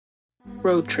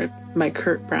Road Trip by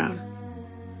Kurt Brown.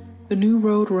 The new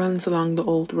road runs along the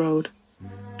old road.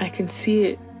 I can see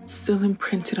it still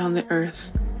imprinted on the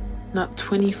earth, not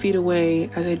 20 feet away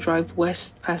as I drive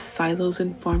west past silos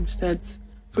and farmsteads,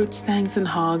 fruit stands and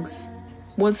hogs.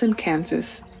 Once in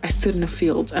Kansas, I stood in a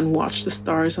field and watched the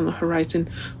stars on the horizon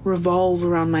revolve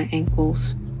around my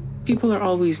ankles. People are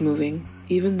always moving,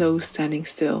 even those standing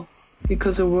still,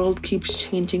 because the world keeps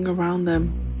changing around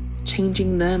them,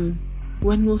 changing them.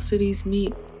 When will cities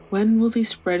meet? When will they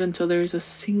spread until there is a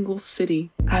single city,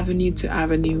 avenue to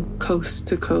avenue, coast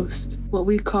to coast? What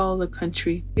we call the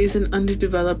country is an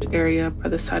underdeveloped area by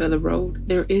the side of the road.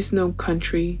 There is no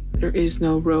country, there is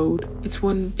no road. It's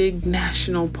one big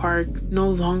national park, no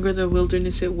longer the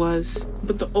wilderness it was.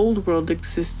 But the old world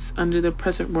exists under the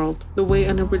present world, the way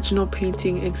an original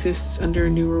painting exists under a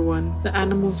newer one. The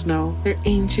animals know. Their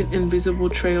ancient invisible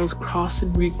trails cross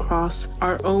and recross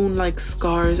our own like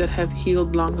scars that have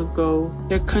healed long ago.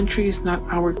 Their country is not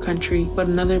our country, but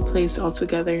another place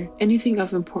altogether. Anything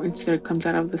of importance there comes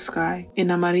out of the sky. In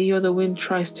Amarillo, the wind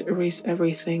tries to erase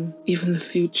everything, even the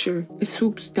future. It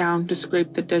swoops down to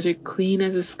scrape the desert clean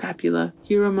as a scapula.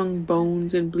 Here among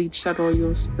bones and bleached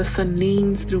arroyos, the sun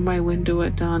leans through my window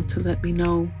at dawn to let me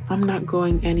know I'm not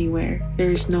going anywhere.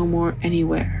 There is no more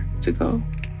anywhere to go.